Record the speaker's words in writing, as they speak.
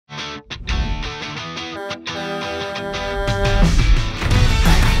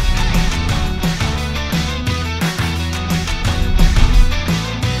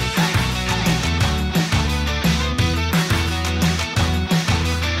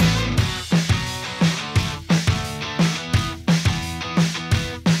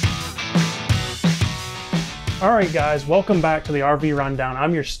Alright guys, welcome back to the RV Rundown.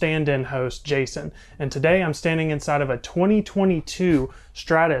 I'm your stand-in host, Jason, and today I'm standing inside of a 2022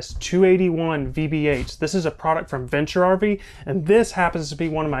 Stratus 281 VBH. This is a product from Venture RV, and this happens to be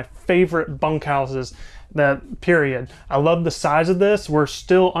one of my favorite bunkhouses, period. I love the size of this. We're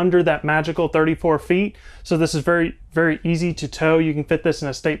still under that magical 34 feet, so this is very easy to tow. You can fit this in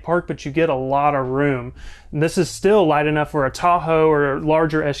a state park, but you get a lot of room. And this is still light enough where a Tahoe or a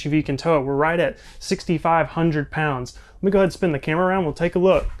larger SUV can tow it. We're right at 6,500 pounds. Let me go ahead and spin the camera around. We'll take a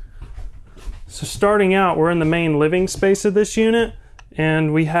look. So starting out, we're in the main living space of this unit,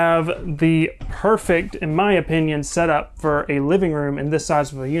 and we have the perfect, in my opinion, setup for a living room in this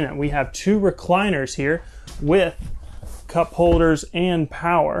size of a unit. We have two recliners here with cup holders and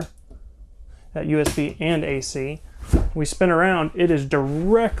power at USB and AC. We spin around, it is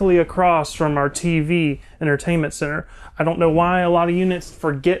directly across from our TV entertainment center. I don't know why a lot of units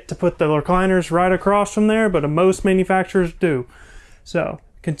forget to put the recliners right across from there, but most manufacturers do. So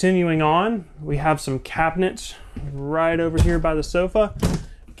continuing on, we have some cabinets right over here by the sofa,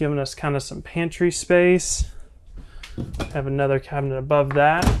 giving us kind of some pantry space. Have another cabinet above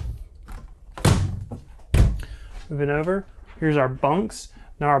that. Moving over, here's our bunks.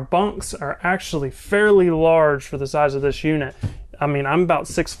 Now our bunks are actually fairly large for the size of this unit. I mean, I'm about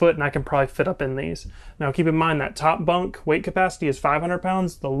 6 foot and I can probably fit up in these. Now keep in mind that top bunk weight capacity is 500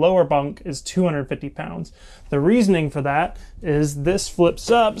 pounds, the lower bunk is 250 pounds. The reasoning for that is this flips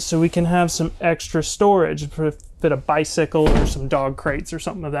up so we can have some extra storage for fit a bicycle or some dog crates or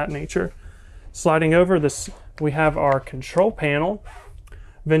something of that nature. Sliding over this, we have our control panel.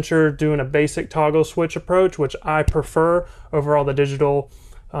 Venture doing a basic toggle switch approach, which I prefer over all the digital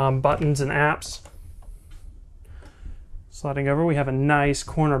buttons and apps. Sliding over, we have a nice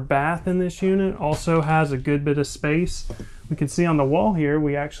corner bath in this unit. Also has a good bit of space. We can see on the wall here,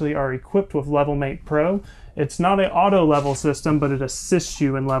 we actually are equipped with LevelMate Pro. It's not an auto level system, but it assists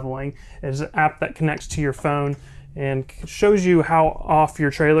you in leveling. It's an app that connects to your phone and shows you how off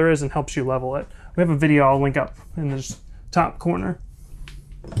your trailer is and helps you level it. We have a video I'll link up in this top corner.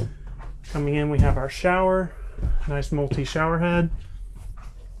 Coming in, we have our shower, nice multi-shower head.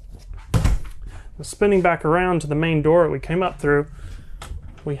 Spinning back around to the main door that we came up through,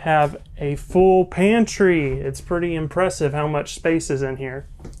 we have a full pantry. It's pretty impressive how much space is in here.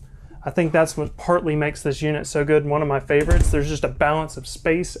 I think that's what partly makes this unit so good. One of my favorites. There's just a balance of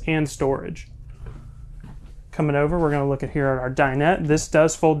space and storage. Coming over, we're going to look at here at our dinette. This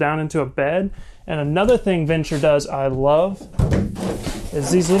does fold down into a bed. And another thing Venture does I love is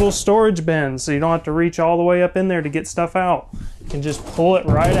these little storage bins, so you don't have to reach all the way up in there to get stuff out. You can just pull it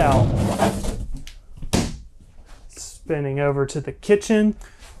right out. Spinning over to the kitchen.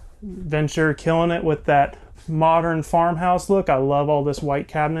 Venture killing it with that modern farmhouse look. I love all this white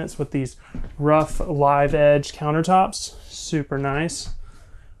cabinets with these rough live edge countertops. Super nice.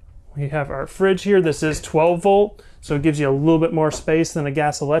 We have our fridge here. This is 12 volt, so it gives you a little bit more space than a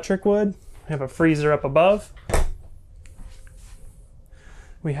gas electric would. We have a freezer up above.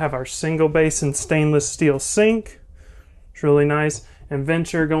 We have our single basin stainless steel sink. It's really nice. And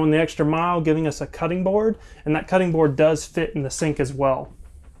Venture going the extra mile, giving us a cutting board, and that cutting board does fit in the sink as well.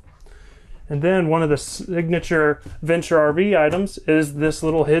 And then one of the signature Venture RV items is this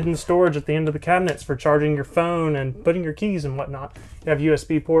little hidden storage at the end of the cabinets for charging your phone and putting your keys and whatnot. You have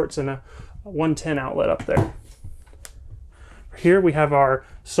USB ports and a 110 outlet up there. Here we have our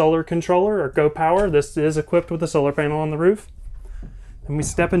solar controller, or Go Power. This is equipped with a solar panel on the roof. And we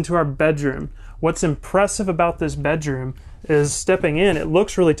step into our bedroom. What's impressive about this bedroom is stepping in, it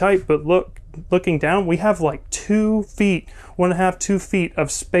looks really tight, but looking down, we have like 2 feet, 1.5, 2 feet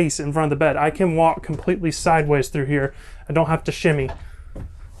of space in front of the bed. I can walk completely sideways through here. I don't have to shimmy.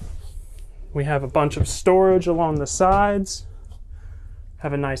 We have a bunch of storage along the sides.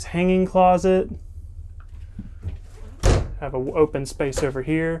 Have a nice hanging closet. Have an open space over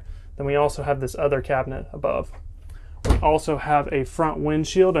here. Then we also have this other cabinet above. We also have a front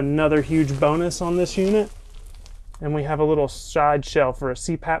windshield, another huge bonus on this unit. And we have a little side shelf for a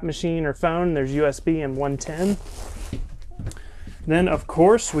CPAP machine or phone. There's USB and 110. Then, of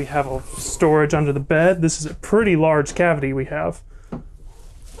course, we have a storage under the bed. This is a pretty large cavity we have.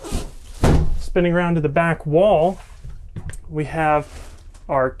 Spinning around to the back wall, we have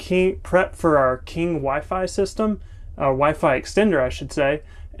our prep for our King Wi-Fi system, Wi-Fi extender, I should say.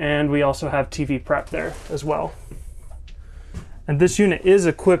 And we also have TV prep there as well. And this unit is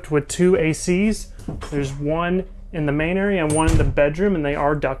equipped with 2 ACs. There's one in the main area and one in the bedroom, and they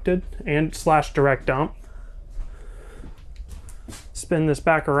are ducted and / direct dump. Spin this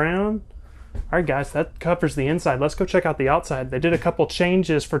back around. All right, guys, that covers the inside. Let's go check out the outside. They did a couple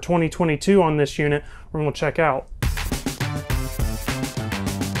changes for 2022 on this unit we're gonna check out.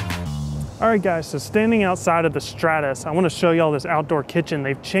 All right, guys, so standing outside of the Stratus, I wanna show y'all this outdoor kitchen.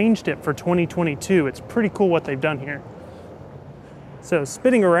 They've changed it for 2022. It's pretty cool what they've done here. So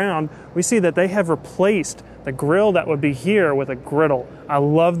spinning around, we see that they have replaced the grill that would be here with a griddle. I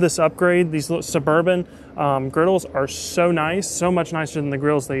love this upgrade. These little Suburban griddles are so nice, so much nicer than the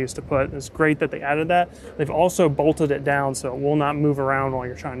grills they used to put. It's great that they added that. They've also bolted it down so it will not move around while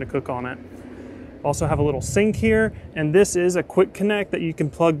you're trying to cook on it. Also have a little sink here, and this is a quick connect that you can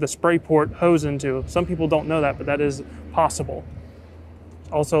plug the spray port hose into. Some people don't know that, but that is possible.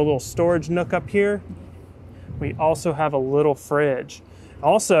 Also a little storage nook up here. We also have a little fridge.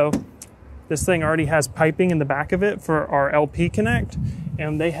 Also, this thing already has piping in the back of it for our LP connect,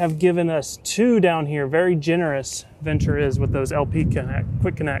 and they have given us 2 down here. Very generous Venture is with those LP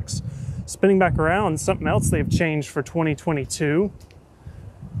quick connects. Spinning back around, something else they've changed for 2022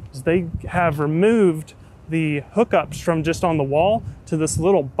 is they have removed the hookups from just on the wall to this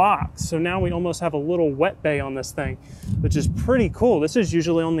little box. So now we almost have a little wet bay on this thing, which is pretty cool. This is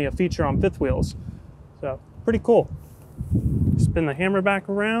usually only a feature on fifth wheels. So pretty cool. Spin the hammer back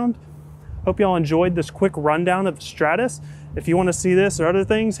around. Hope y'all enjoyed this quick rundown of the Stratus. If you want to see this or other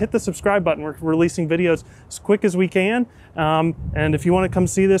things, hit the subscribe button. We're releasing videos as quick as we can. And if you want to come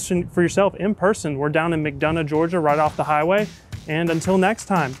see this for yourself in person, we're down in McDonough, Georgia, right off the highway. And until next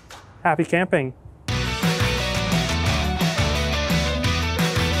time, happy camping.